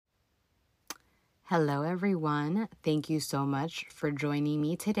Hello, everyone. Thank you so much for joining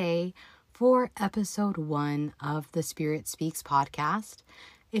me today for episode 1 of the Spirit Speaks podcast.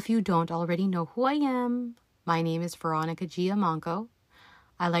 If you don't already know who I am, my name is Veronica Giamanco.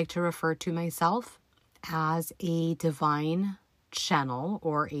 I like to refer to myself as a divine channel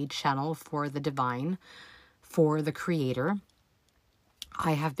or a channel for the divine, for the creator.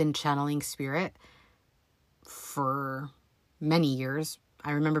 I have been channeling spirit for many years.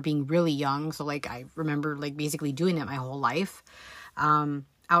 I remember being really young, so I remember basically doing it my whole life.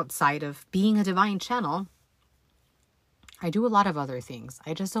 Outside of being a divine channel, I do a lot of other things.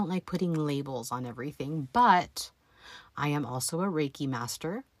 I just don't like putting labels on everything, but I am also a Reiki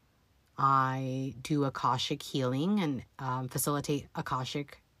master. I do Akashic healing and facilitate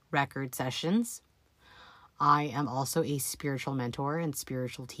Akashic record sessions. I am also a spiritual mentor and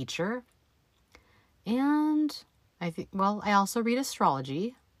spiritual teacher. And I also read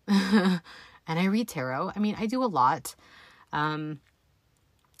astrology and I read tarot. I do a lot. I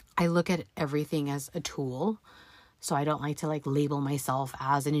look at everything as a tool. So I don't like to label myself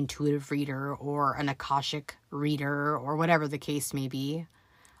as an intuitive reader or an Akashic reader or whatever the case may be.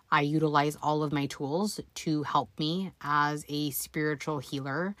 I utilize all of my tools to help me as a spiritual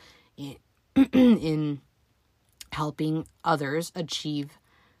healer in helping others achieve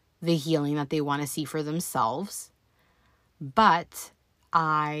the healing that they want to see for themselves. But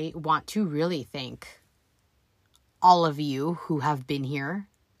I want to really thank all of you who have been here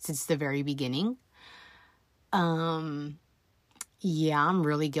since the very beginning. I'm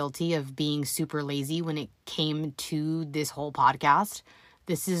really guilty of being super lazy when it came to this whole podcast.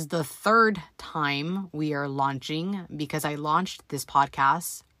 This is the 3rd time we are launching because I launched this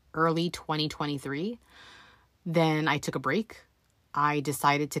podcast early 2023. Then I took a break. I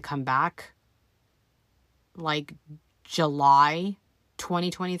decided to come back July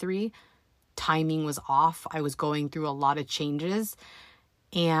 2023. Timing was off. I was going through a lot of changes.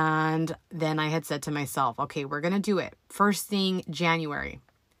 And then I had said to myself, okay, we're going to do it. First thing, January.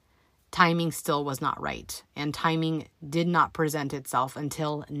 Timing still was not right. And timing did not present itself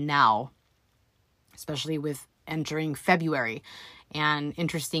until now, especially with entering February. And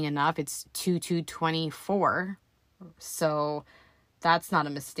interesting enough, it's 2/2/24. So that's not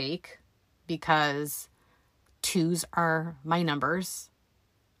a mistake because 2s are my numbers.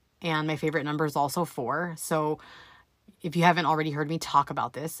 And my favorite number is also 4. So if you haven't already heard me talk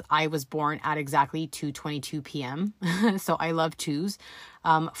about this, I was born at exactly 2:22 p.m. So I love 2s.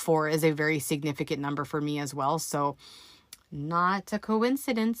 4 is a very significant number for me as well. So not a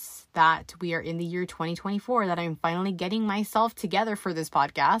coincidence that we are in the year 2024, that I'm finally getting myself together for this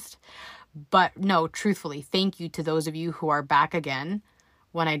podcast. But no, truthfully, thank you to those of you who are back again.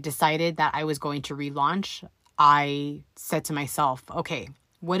 When I decided that I was going to relaunch, I said to myself, okay,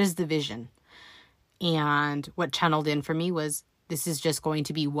 what is the vision? And what channeled in for me was, this is just going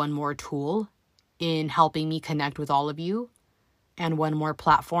to be one more tool in helping me connect with all of you, and one more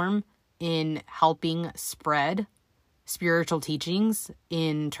platform in helping spread spiritual teachings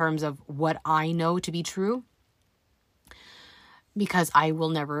in terms of what I know to be true. Because I will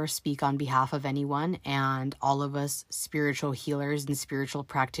never speak on behalf of anyone, and all of us spiritual healers and spiritual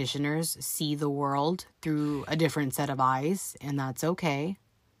practitioners see the world through a different set of eyes, and that's okay.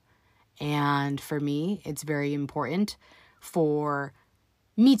 And for me, it's very important for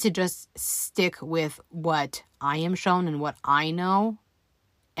me to just stick with what I am shown and what I know,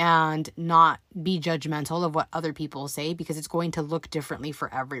 and not be judgmental of what other people say, because it's going to look differently for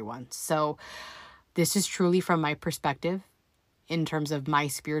everyone. So this is truly from my perspective in terms of my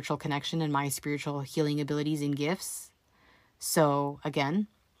spiritual connection and my spiritual healing abilities and gifts. So again,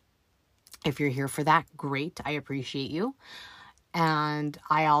 if you're here for that, great. I appreciate you. And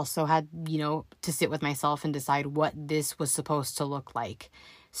I also had, to sit with myself and decide what this was supposed to look like.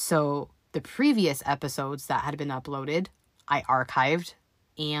 So the previous episodes that had been uploaded, I archived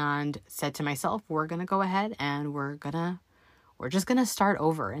and said to myself, we're going to go ahead and we're just going to start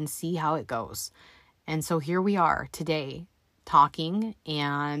over and see how it goes. And so here we are today talking.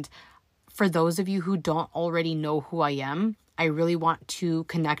 And for those of you who don't already know who I am, I really want to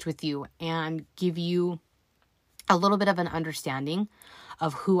connect with you and give you a little bit of an understanding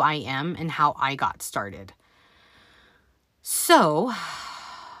of who I am and how I got started. So,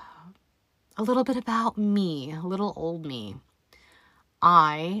 a little bit about me, a little old me.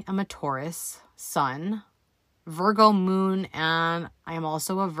 I am a Taurus sun, Virgo moon, and I am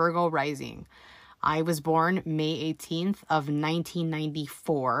also a Virgo rising. I was born May 18th of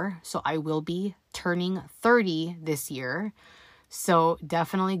 1994, so I will be turning 30 this year. So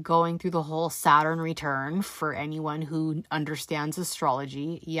definitely going through the whole Saturn return for anyone who understands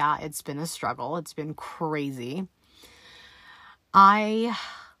astrology. Yeah, it's been a struggle. It's been crazy. I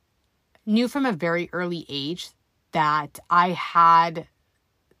knew from a very early age that I had,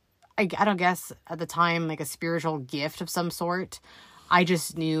 I don't guess at the time, like a spiritual gift of some sort. I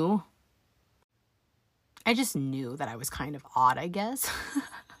just knew that I was kind of odd, I guess.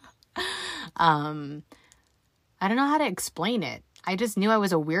 I don't know how to explain it. I just knew I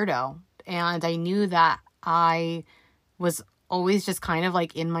was a weirdo, and I knew that I was always just kind of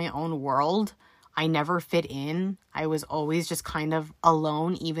like in my own world. I never fit in. I was always just kind of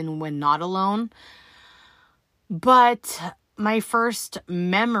alone, even when not alone. But my first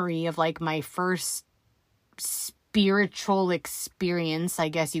memory of like my first spiritual experience, I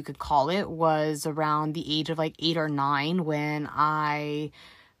guess you could call it, was around the age of like 8 or 9 when I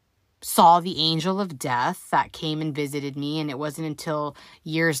saw the angel of death that came and visited me. And it wasn't until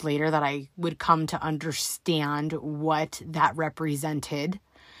years later that I would come to understand what that represented.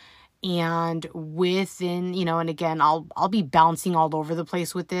 And within, and again, I'll be bouncing all over the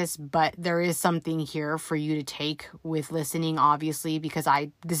place with this, but there is something here for you to take with listening, obviously, because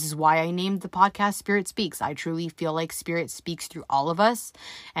this is why I named the podcast Spirit Speaks. I truly feel like Spirit speaks through all of us.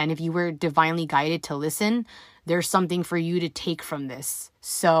 And if you were divinely guided to listen, there's something for you to take from this.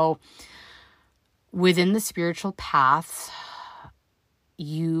 So within the spiritual path,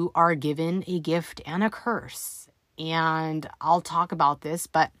 you are given a gift and a curse. And I'll talk about this,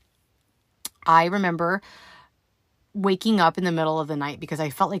 but I remember waking up in the middle of the night because I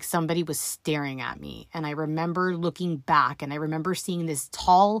felt like somebody was staring at me. And I remember looking back and I remember seeing this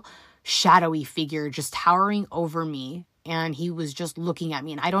tall, shadowy figure just towering over me. And he was just looking at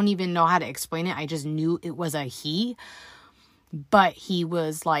me. And I don't even know how to explain it. I just knew it was a he. But he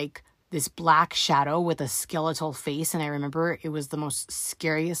was like this black shadow with a skeletal face. And I remember it was the most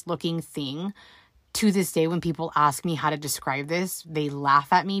scariest looking thing. To this day, when people ask me how to describe this, they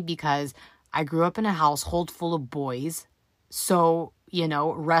laugh at me because I grew up in a household full of boys. So,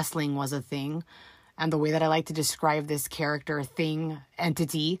 wrestling was a thing. And the way that I like to describe this character, thing,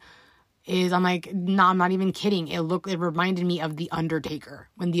 entity, is I'm like, no, I'm not even kidding. It reminded me of The Undertaker.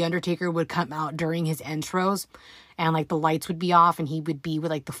 When The Undertaker would come out during his intros and like the lights would be off and he would be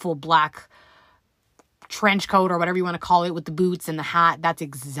with like the full black trench coat or whatever you want to call it with the boots and the hat. That's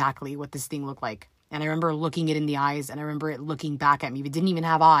exactly what this thing looked like. And I remember looking it in the eyes and I remember it looking back at me. It didn't even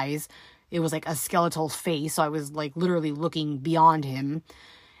have eyes. It was like a skeletal face. So I was like literally looking beyond him.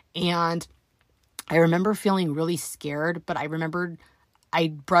 And I remember feeling really scared, but I remembered I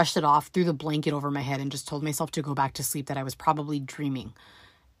brushed it off, threw the blanket over my head and just told myself to go back to sleep, that I was probably dreaming.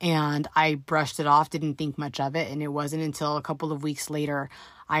 And I brushed it off, didn't think much of it. And it wasn't until a couple of weeks later,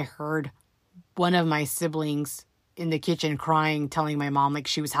 I heard one of my siblings in the kitchen crying, telling my mom like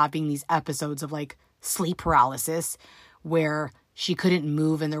she was having these episodes of like sleep paralysis where she couldn't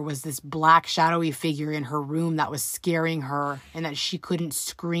move and there was this black shadowy figure in her room that was scaring her and that she couldn't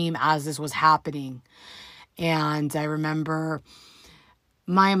scream as this was happening. And I remember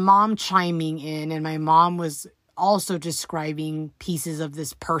my mom chiming in, and my mom was also describing pieces of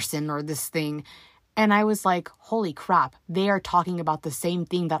this person or this thing. And I was like, holy crap, they are talking about the same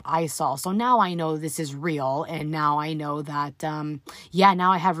thing that I saw. So now I know this is real. And now I know that,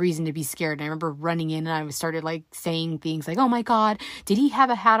 now I have reason to be scared. And I remember running in and I started like saying things like, oh my God, did he have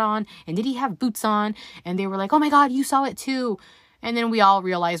a hat on? And did he have boots on? And they were like, oh my God, you saw it too. And then we all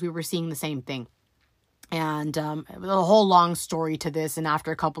realized we were seeing the same thing. And a whole long story to this. And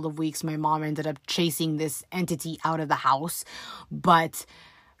after a couple of weeks, my mom ended up chasing this entity out of the house. But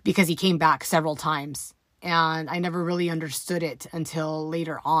because he came back several times. And I never really understood it until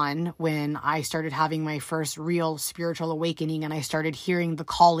later on when I started having my first real spiritual awakening and I started hearing the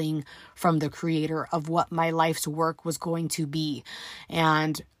calling from the creator of what my life's work was going to be.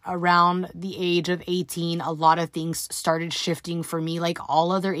 And around the age of 18, a lot of things started shifting for me. Like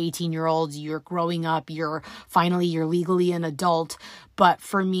all other 18-year-olds, you're growing up, you're legally an adult. But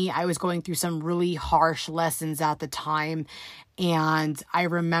for me, I was going through some really harsh lessons at the time. And I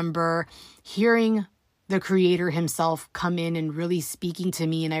remember hearing the creator himself come in and really speaking to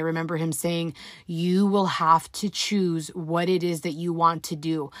me. And I remember him saying, you will have to choose what it is that you want to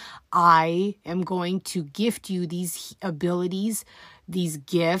do. I am going to gift you these abilities, these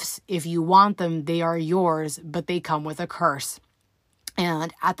gifts. If you want them, they are yours, but they come with a curse.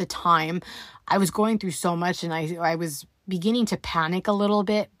 And at the time, I was going through so much and I was beginning to panic a little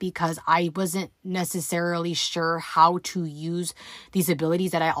bit because I wasn't necessarily sure how to use these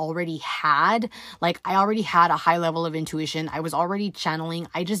abilities that I already had. Like, I already had a high level of intuition. I was already channeling.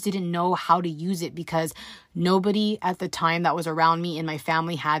 I just didn't know how to use it because nobody at the time that was around me in my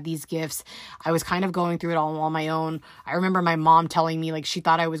family had these gifts. I was kind of going through it all on my own. I remember my mom telling me like she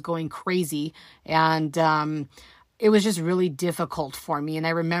thought I was going crazy, and it was just really difficult for me. And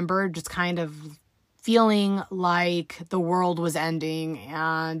I remember just kind of feeling like the world was ending,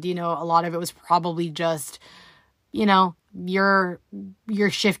 and a lot of it was probably just you're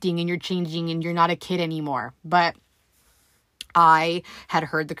shifting and you're changing and you're not a kid anymore. But I had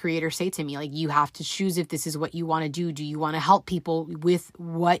heard the Creator say to me, like, you have to choose if this is what you want to do. Do you want to help people with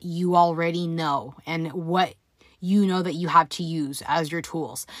what you already know and what you know that you have to use as your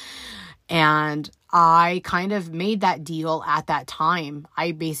tools? And I kind of made that deal at that time.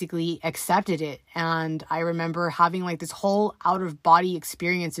 I basically accepted it. And I remember having like this whole out of body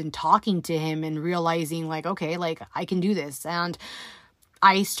experience and talking to him and realizing like, okay, like I can do this. And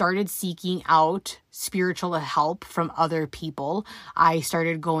I started seeking out spiritual help from other people. I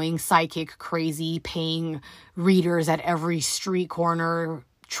started going psychic crazy, paying readers at every street corner,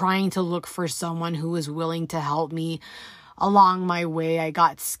 trying to look for someone who was willing to help me. Along my way, I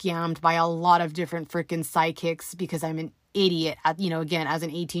got scammed by a lot of different freaking psychics because I'm an idiot. Again, as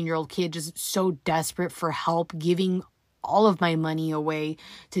an 18-year-old kid, just so desperate for help, giving all of my money away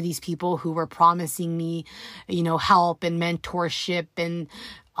to these people who were promising me, help and mentorship and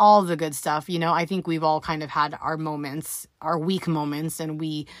all the good stuff. I think we've all kind of had our moments, our weak moments, and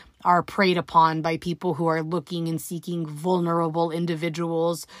we are preyed upon by people who are looking and seeking vulnerable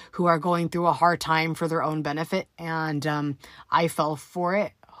individuals who are going through a hard time for their own benefit. And I fell for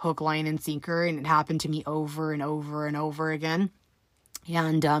it, hook, line, and sinker, and it happened to me over and over and over again.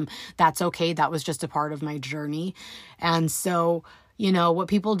 And that's okay. That was just a part of my journey. And so, what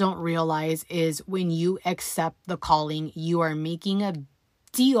people don't realize is when you accept the calling, you are making a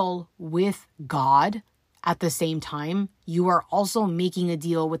deal with God. At the same time, you are also making a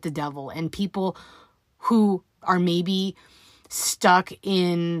deal with the devil, and people who are maybe stuck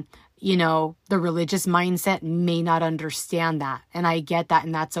in, the religious mindset may not understand that. And I get that,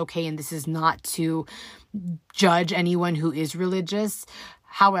 and that's okay. And this is not to judge anyone who is religious.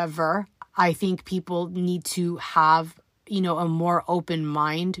 However, I think people need to have a more open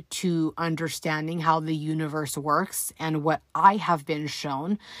mind to understanding how the universe works. And what I have been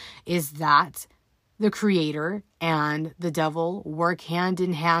shown is that the Creator and the devil work hand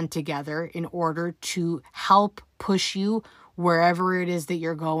in hand together in order to help push you wherever it is that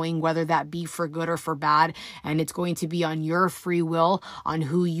you're going, whether that be for good or for bad. And it's going to be on your free will on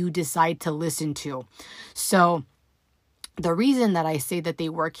who you decide to listen to. So the reason that I say that they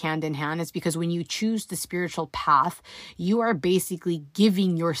work hand in hand is because when you choose the spiritual path, you are basically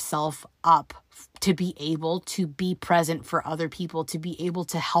giving yourself up to be able to be present for other people, to be able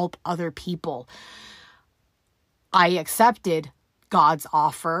to help other people. I accepted God's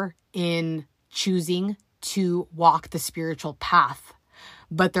offer in choosing to walk the spiritual path,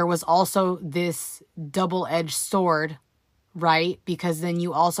 but there was also this double-edged sword, right? Because then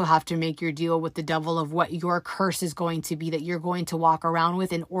you also have to make your deal with the devil of what your curse is going to be that you're going to walk around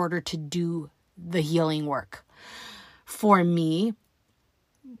with in order to do the healing work. For me,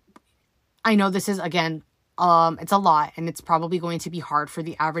 I know this is, again, it's a lot, and it's probably going to be hard for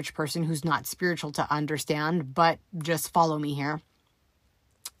the average person who's not spiritual to understand, but just follow me here.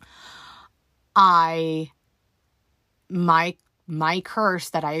 My curse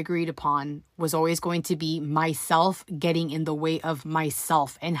that I agreed upon was always going to be myself getting in the way of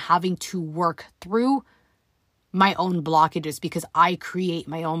myself and having to work through my own blockages, because I create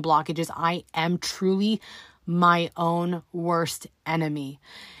my own blockages. I am truly my own worst enemy.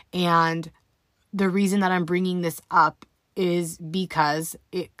 And the reason that I'm bringing this up is because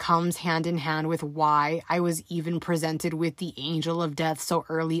it comes hand in hand with why I was even presented with the angel of death so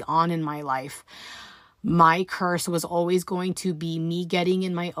early on in my life. My curse was always going to be me getting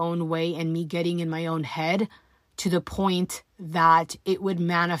in my own way and me getting in my own head to the point that it would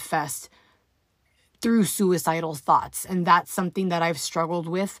manifest through suicidal thoughts. And that's something that I've struggled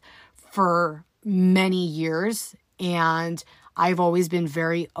with for many years. And I've always been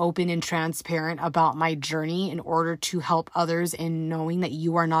very open and transparent about my journey in order to help others in knowing that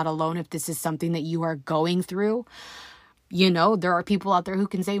you are not alone if this is something that you are going through. There are people out there who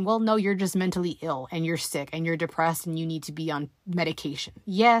can say, well, no, you're just mentally ill and you're sick and you're depressed and you need to be on medication.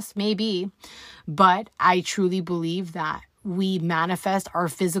 Yes, maybe. But I truly believe that we manifest our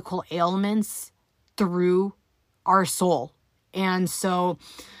physical ailments through our soul. And so,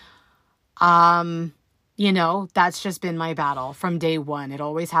 that's just been my battle from day one. It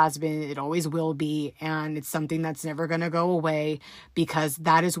always has been, it always will be. And it's something that's never going to go away, because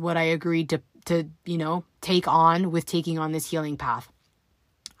that is what I agreed to take on with taking on this healing path.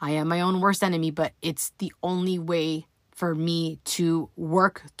 I am my own worst enemy, but it's the only way for me to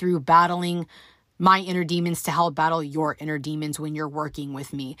work through battling my inner demons to help battle your inner demons when you're working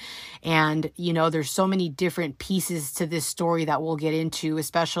with me. And, there's so many different pieces to this story that we'll get into,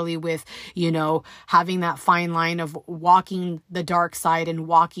 especially with, having that fine line of walking the dark side and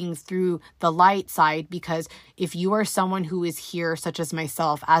walking through the light side. Because if you are someone who is here, such as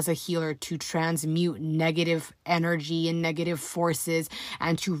myself, as a healer, to transmute negative energy and negative forces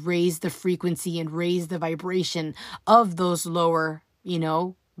and to raise the frequency and raise the vibration of those lower,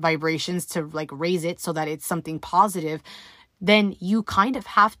 vibrations, to raise it so that it's something positive, then you kind of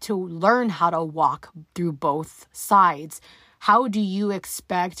have to learn how to walk through both sides. How do you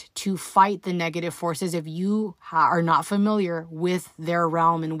expect to fight the negative forces if you are not familiar with their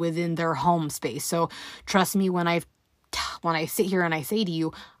realm and within their home space? So trust me when I sit here and I say to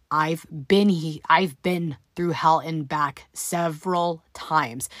you, I've been through hell and back several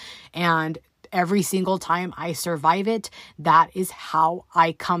times, and every single time I survive it, that is how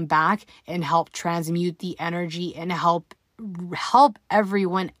I come back and help transmute the energy and help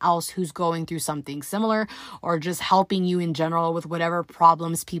everyone else who's going through something similar, or just helping you in general with whatever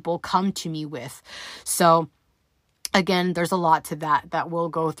problems people come to me with. So again, there's a lot to that we'll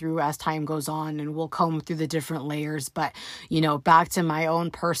go through as time goes on, and we'll comb through the different layers. But, back to my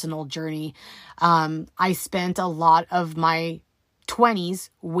own personal journey, I spent a lot of my 20s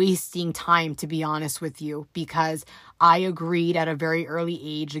wasting time, to be honest with you, because I agreed at a very early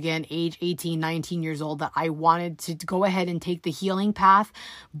age, again, age 18, 19 years old, that I wanted to go ahead and take the healing path,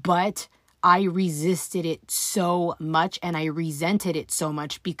 but I resisted it so much and I resented it so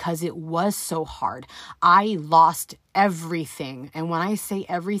much because it was so hard. I lost everything. And when I say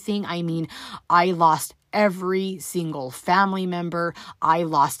everything, I mean I lost every single family member. I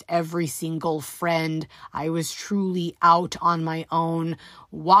lost every single friend. I was truly out on my own,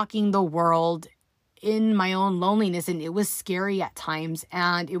 walking the world in my own loneliness. And it was scary at times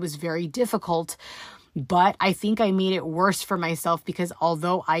and it was very difficult. But I think I made it worse for myself, because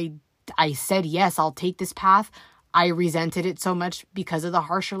although I said, yes, I'll take this path, I resented it so much because of the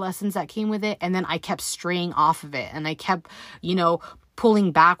harsher lessons that came with it. And then I kept straying off of it, and I kept,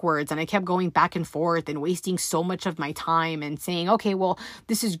 pulling backwards, and I kept going back and forth and wasting so much of my time and saying, okay, well,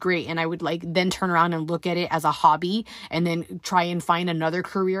 this is great. And I would then turn around and look at it as a hobby and then try and find another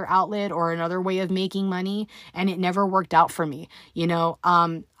career outlet or another way of making money. And it never worked out for me.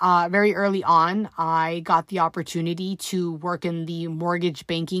 Very early on, I got the opportunity to work in the mortgage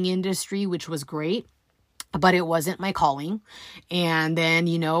banking industry, which was great. But it wasn't my calling. And then,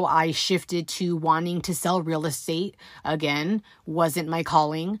 I shifted to wanting to sell real estate. Again, wasn't my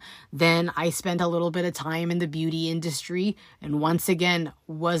calling. Then I spent a little bit of time in the beauty industry, and once again,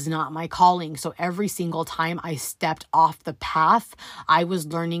 was not my calling. So every single time I stepped off the path, I was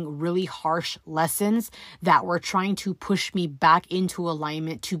learning really harsh lessons that were trying to push me back into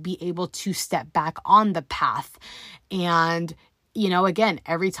alignment to be able to step back on the path. And again,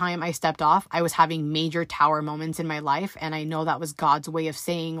 every time I stepped off, I was having major tower moments in my life. And I know that was God's way of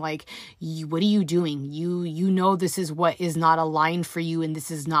saying, what are you doing? You know, this is what is not aligned for you, and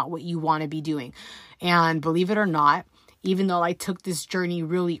this is not what you want to be doing. And believe it or not, even though I took this journey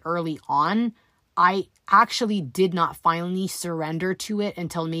really early on, I actually did not finally surrender to it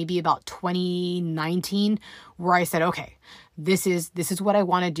until maybe about 2019, where I said, okay, this is what I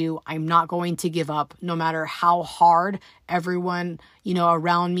want to do. I'm not going to give up, no matter how hard everyone,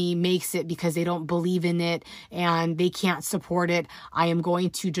 around me makes it, because they don't believe in it and they can't support it. I am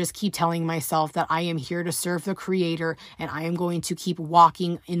going to just keep telling myself that I am here to serve the Creator, and I am going to keep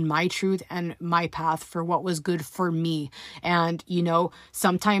walking in my truth and my path for what was good for me. And,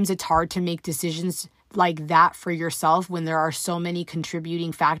 sometimes it's hard to make decisions like that for yourself when there are so many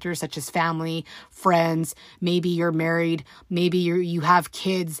contributing factors, such as family, friends, maybe you're married, maybe you have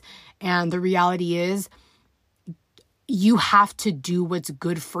kids. And the reality is, you have to do what's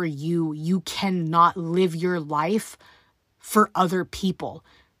good for you. You cannot live your life for other people.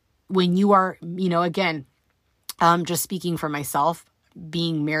 When you are, again, just speaking for myself,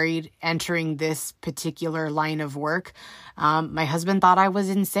 being married, entering this particular line of work, my husband thought I was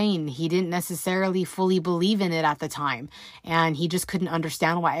insane. He didn't necessarily fully believe in it at the time. And he just couldn't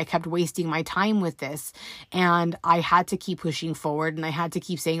understand why I kept wasting my time with this. And I had to keep pushing forward, and I had to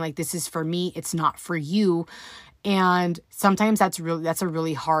keep saying, this is for me. It's not for you. And sometimes that's a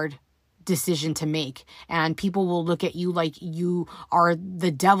really hard decision to make. And people will look at you like you are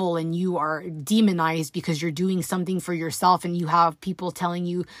the devil and you are demonized because you're doing something for yourself. And you have people telling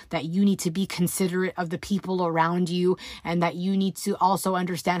you that you need to be considerate of the people around you and that you need to also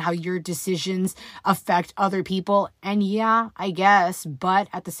understand how your decisions affect other people. And yeah, I guess, but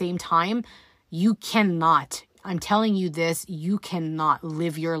at the same time, you cannot. I'm telling you this, you cannot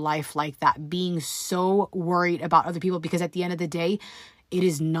live your life like that, being so worried about other people, because at the end of the day, it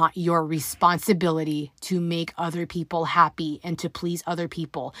is not your responsibility to make other people happy and to please other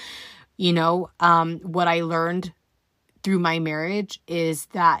people. What I learned through my marriage is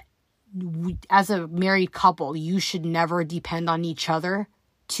that as a married couple, you should never depend on each other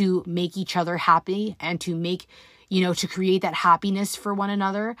to make each other happy and to make to create that happiness for one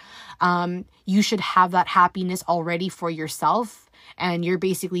another. You should have that happiness already for yourself. And you're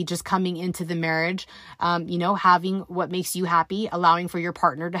basically just coming into the marriage, having what makes you happy, allowing for your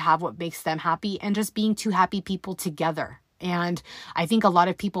partner to have what makes them happy, and just being two happy people together. And I think a lot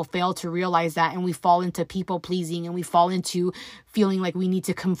of people fail to realize that, and we fall into people pleasing, and we fall into feeling like we need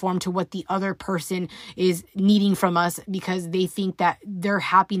to conform to what the other person is needing from us because they think that their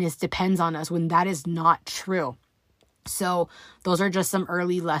happiness depends on us, when that is not true. So those are just some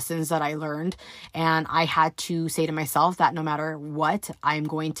early lessons that I learned. And I had to say to myself that no matter what, I'm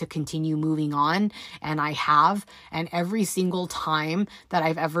going to continue moving on. And I have. And every single time that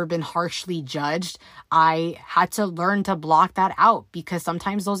I've ever been harshly judged, I had to learn to block that out, because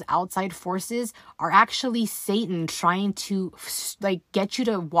sometimes those outside forces are actually Satan trying to get you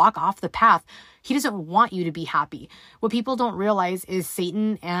to walk off the path. He doesn't want you to be happy. What people don't realize is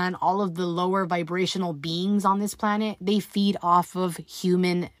Satan and all of the lower vibrational beings on this planet, they feed off of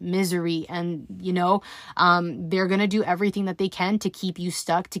human misery. And, they're going to do everything that they can to keep you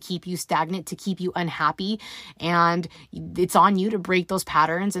stuck, to keep you stagnant, to keep you unhappy. And it's on you to break those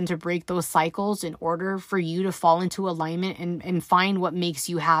patterns and to break those cycles in order for you to fall into alignment and find what makes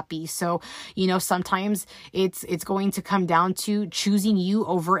you happy. So, sometimes it's going to come down to choosing you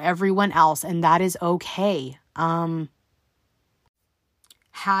over everyone else. And that is okay.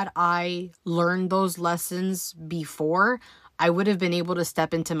 Had I learned those lessons before, I would have been able to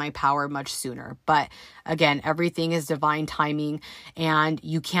step into my power much sooner. But again, everything is divine timing, and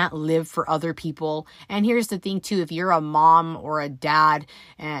you can't live for other people. And here's the thing too, if you're a mom or a dad,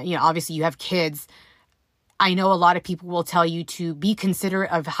 and obviously you have kids, I know a lot of people will tell you to be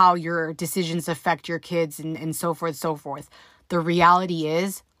considerate of how your decisions affect your kids and so forth, so forth. The reality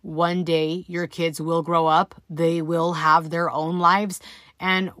is, one day your kids will grow up, they will have their own lives,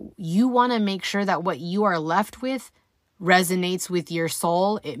 and you want to make sure that what you are left with resonates with your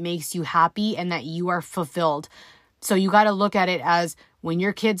soul, it makes you happy, and that you are fulfilled. So you got to look at it as, when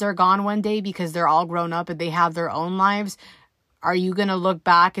your kids are gone one day because they're all grown up and they have their own lives, are you going to look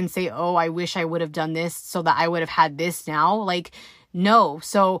back and say, oh, I wish I would have done this so that I would have had this now? No.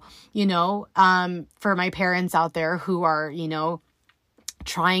 So, for my parents out there who are,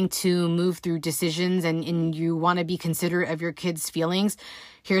 trying to move through decisions and you want to be considerate of your kids' feelings,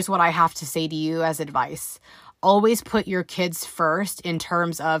 here's what I have to say to you as advice. Always put your kids first in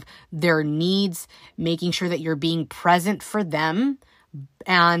terms of their needs, making sure that you're being present for them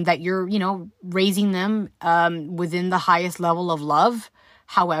and that you're, raising them within the highest level of love.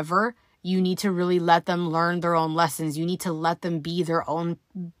 However, you need to really let them learn their own lessons. You need to let them be their own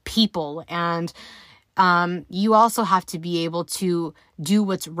people. And you also have to be able to do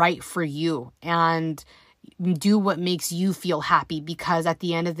what's right for you and do what makes you feel happy, because at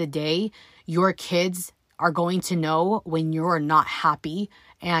the end of the day, your kids are going to know when you're not happy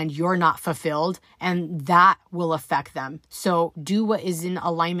and you're not fulfilled, and that will affect them. So do what is in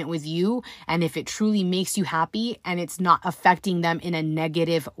alignment with you. And if it truly makes you happy and it's not affecting them in a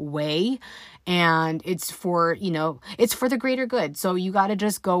negative way, and it's for, it's for the greater good. So you got to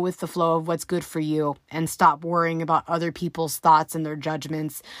just go with the flow of what's good for you and stop worrying about other people's thoughts and their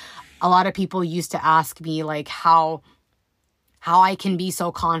judgments. A lot of people used to ask me how I can be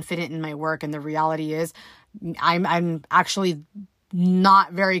so confident in my work. And the reality is I'm actually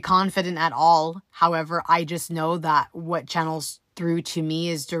not very confident at all. However, I just know that what channels through to me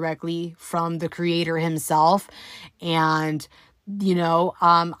is directly from the Creator himself. And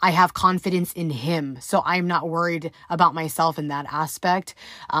I have confidence in him. So I'm not worried about myself in that aspect.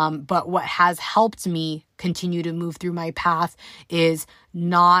 But what has helped me continue to move through my path is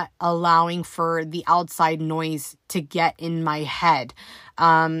not allowing for the outside noise to get in my head.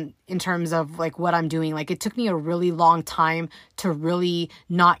 in terms of like what I'm doing. Like it took me a really long time to really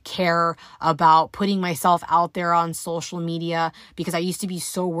not care about putting myself out there on social media, because I used to be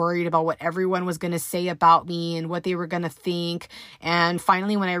so worried about what everyone was going to say about me and what they were going to think. And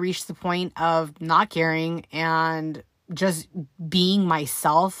finally, when I reached the point of not caring and just being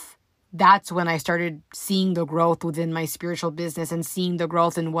myself, that's when I started seeing the growth within my spiritual business and seeing the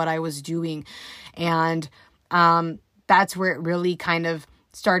growth in what I was doing. And that's where it really kind of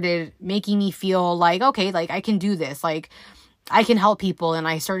started making me feel like, okay, like I can do this, like I can help people. And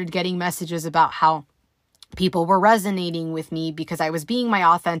I started getting messages about how people were resonating with me because I was being my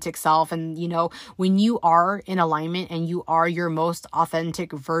authentic self. And, you know, when you are in alignment and you are your most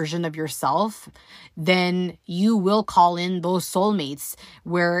authentic version of yourself, then you will call in those soulmates,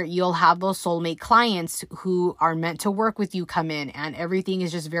 where you'll have those soulmate clients who are meant to work with you come in, and everything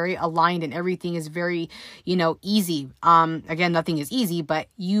is just very aligned and everything is very, you know, easy. Again, nothing is easy, but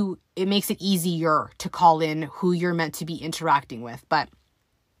it makes it easier to call in who you're meant to be interacting with. But,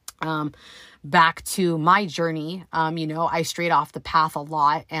 back to my journey, you know, I strayed off the path a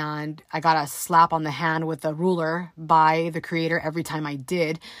lot, and I got a slap on the hand with a ruler by the Creator every time I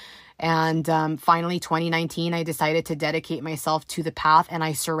did. And finally, 2019, I decided to dedicate myself to the path, and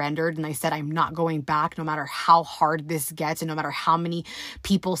I surrendered, and I said, I'm not going back, no matter how hard this gets, and no matter how many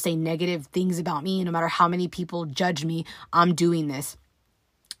people say negative things about me, and no matter how many people judge me, I'm doing this.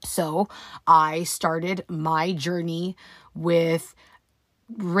 So I started my journey with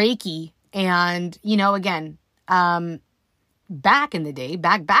Reiki. And, you know, again, back in the day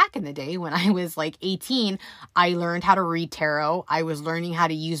when I was like 18, I learned how to read tarot. I was learning how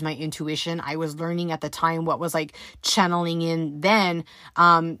to use my intuition. I was learning at the time what was like channeling in then,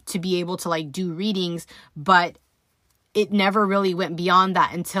 to be able to like do readings, but it never really went beyond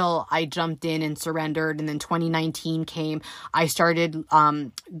that until I jumped in and surrendered. And then 2019 came. I started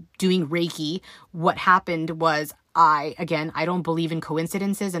doing Reiki. What happened was I don't believe in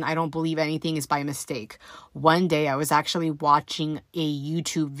coincidences, and I don't believe anything is by mistake. One day I was actually watching a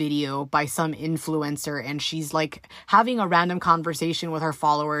YouTube video by some influencer, and she's like having a random conversation with her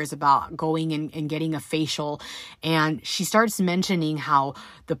followers about going and getting a facial. And she starts mentioning how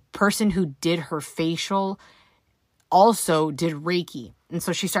the person who did her facial also did Reiki. And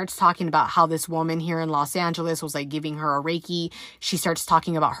so she starts talking about how this woman here in Los Angeles was like giving her a Reiki. She starts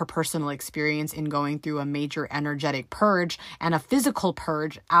talking about her personal experience in going through a major energetic purge and a physical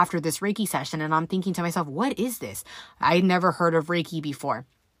purge after this Reiki session. And I'm thinking to myself, what is this? I'd never heard of Reiki before.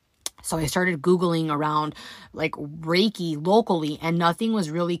 So I started Googling around like Reiki locally, and nothing was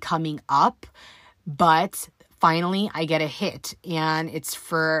really coming up. But finally, I get a hit, and it's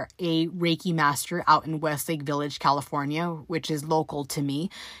for a Reiki master out in Westlake Village, California, which is local to me.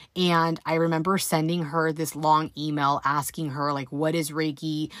 And I remember sending her this long email asking her, like, what is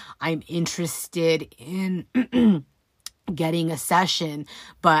Reiki? I'm interested in getting a session,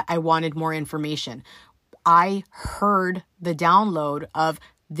 but I wanted more information. I heard the download of,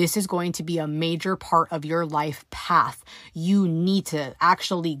 this is going to be a major part of your life path. You need to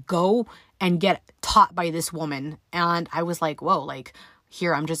actually go and get taught by this woman. And I was like, whoa, like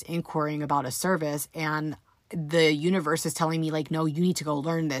here I'm just inquiring about a service, and the universe is telling me like, no, you need to go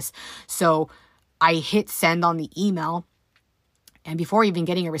learn this. So I hit send on the email, and before even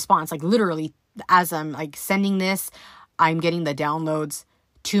getting a response, like literally as I'm like sending this, I'm getting the downloads.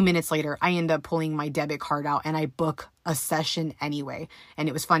 2 minutes later, I end up pulling my debit card out and I book a session anyway. And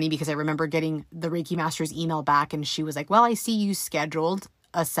it was funny because I remember getting the Reiki master's email back, and she was like, well, I see you scheduled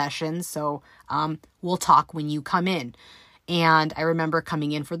a session, so we'll talk when you come in. And I remember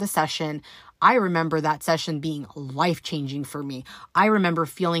coming in for the session. I remember that session being life-changing for me. I remember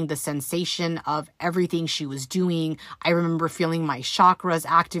feeling the sensation of everything she was doing. I remember feeling my chakras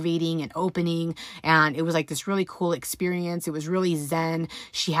activating and opening, and it was like this really cool experience. It was really zen.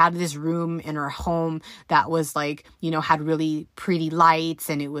 She had this room in her home that was like, you know, had really pretty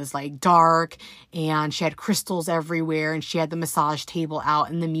lights, and it was like dark, and she had crystals everywhere, and she had the massage table out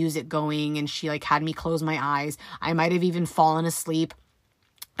and the music going, and she like had me close my eyes. I might have even fallen asleep.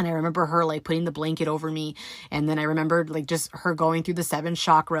 And I remember her like putting the blanket over me. And then I remembered like just her going through the 7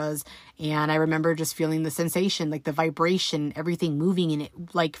 chakras. And I remember just feeling the sensation, like the vibration, everything moving, and it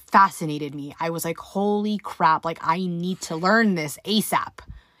like fascinated me. I was like, holy crap, like I need to learn this ASAP.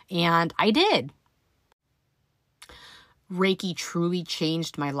 And I did. Reiki truly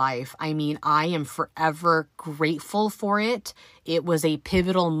changed my life. I mean, I am forever grateful for it. It was a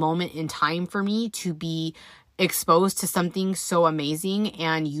pivotal moment in time for me to be exposed to something so amazing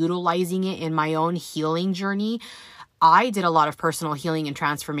and utilizing it in my own healing journey. I did a lot of personal healing and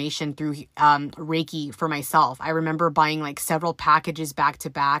transformation through Reiki for myself. I remember buying like several packages back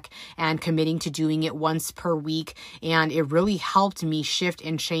to back and committing to doing it once per week. And it really helped me shift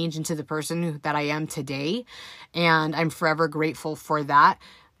and change into the person that I am today. And I'm forever grateful for that.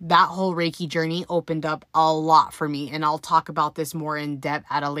 That whole Reiki journey opened up a lot for me. And I'll talk about this more in depth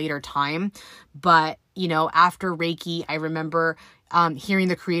at a later time. But, after Reiki, I remember hearing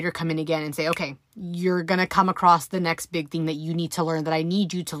the creator come in again and say, okay, you're going to come across the next big thing that you need to learn, that I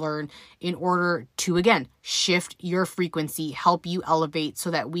need you to learn in order to, again, shift your frequency, help you elevate so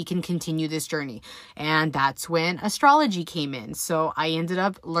that we can continue this journey. And that's when astrology came in. So I ended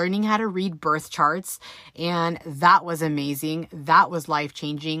up learning how to read birth charts, and that was amazing. That was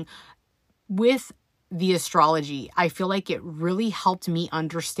life-changing. With the astrology, I feel like it really helped me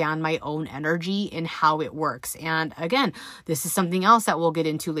understand my own energy and how it works. And again, this is something else that we'll get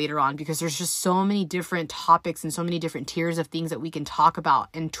into later on, because there's just so many different topics and so many different tiers of things that we can talk about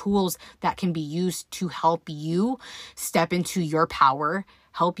and tools that can be used to help you step into your power,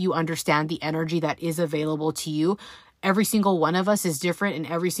 help you understand the energy that is available to you. Every single one of us is different, and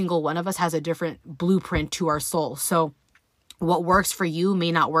every single one of us has a different blueprint to our soul. So what works for you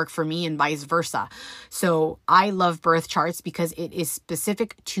may not work for me, and vice versa. So I love birth charts because it is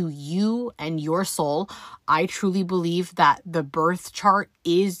specific to you and your soul. I truly believe that the birth chart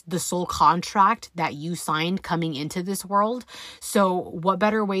is the soul contract that you signed coming into this world. So what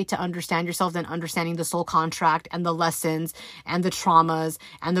better way to understand yourself than understanding the soul contract and the lessons and the traumas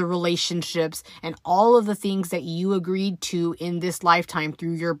and the relationships and all of the things that you agreed to in this lifetime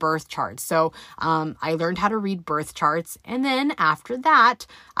through your birth chart. So I learned how to read birth charts, and then after that,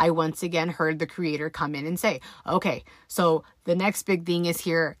 I once again heard the creator come in and say, okay, so the next big thing is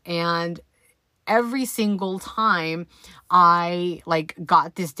here. And every single time I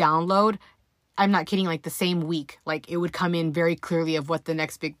got this download, I'm not kidding, the same week, it would come in very clearly of what the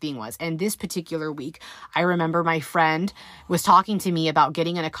next big thing was. And this particular week, I remember my friend was talking to me about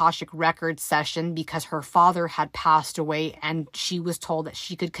getting an Akashic Records session because her father had passed away, and she was told that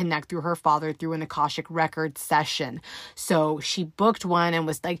she could connect through her father through an Akashic Records session. So she booked one and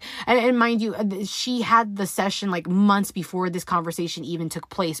was and mind you, she had the session months before this conversation even took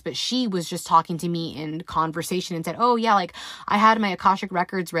place, but she was just talking to me in conversation and said, oh yeah, I had my Akashic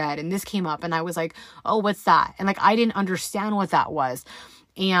Records read and this came up, and I was like, oh, what's that? And I didn't understand what that was.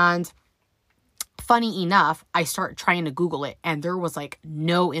 And funny enough, I start trying to Google it, and there was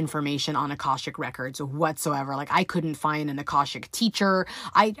no information on Akashic Records whatsoever. I couldn't find an Akashic teacher.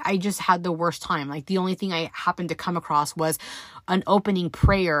 I just had the worst time. The only thing I happened to come across was an opening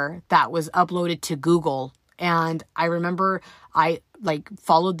prayer that was uploaded to Google. And I remember I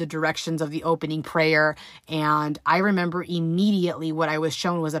followed the directions of the opening prayer, and I remember immediately what I was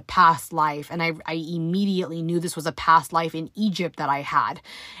shown was a past life, and I immediately knew this was a past life in Egypt that I had.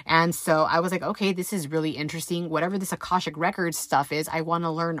 And so I was like, okay, this is really interesting. Whatever this Akashic Records stuff is, I want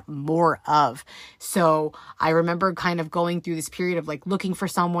to learn more of. So I remember kind of going through this period of looking for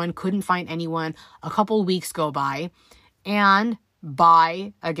someone, couldn't find anyone. A couple weeks go by, and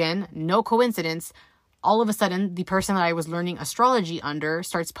by, again, no coincidence, all of a sudden, the person that I was learning astrology under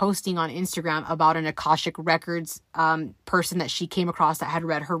starts posting on Instagram about an Akashic Records person that she came across that had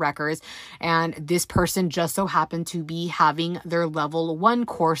read her records. And this person just so happened to be having their level 1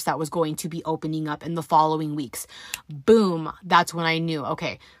 course that was going to be opening up in the following weeks. Boom. That's when I knew,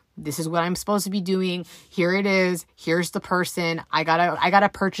 okay, this is what I'm supposed to be doing. Here it is. Here's the person. I gotta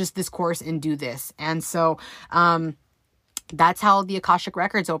purchase this course and do this. And so, that's how the Akashic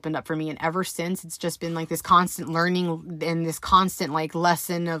Records opened up for me. And ever since, it's just been this constant learning and this constant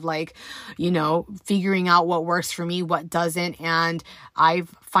lesson of figuring out what works for me, what doesn't. And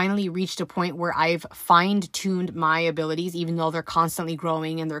I've finally reached a point where I've fine-tuned my abilities, even though they're constantly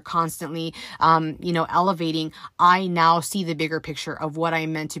growing and they're constantly, elevating. I now see the bigger picture of what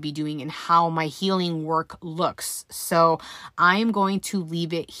I'm meant to be doing and how my healing work looks. So I'm going to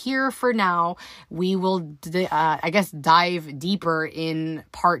leave it here for now. We will, dive deeper in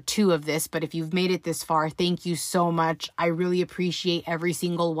part 2 of this, but if you've made it this far, thank you so much. I really appreciate every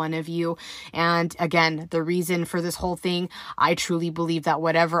single one of you. And again, the reason for this whole thing, I truly believe that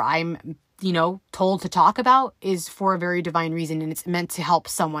whatever I'm told to talk about is for a very divine reason, and it's meant to help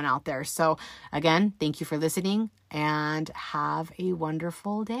someone out there. So again, thank you for listening, and have a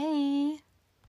wonderful day.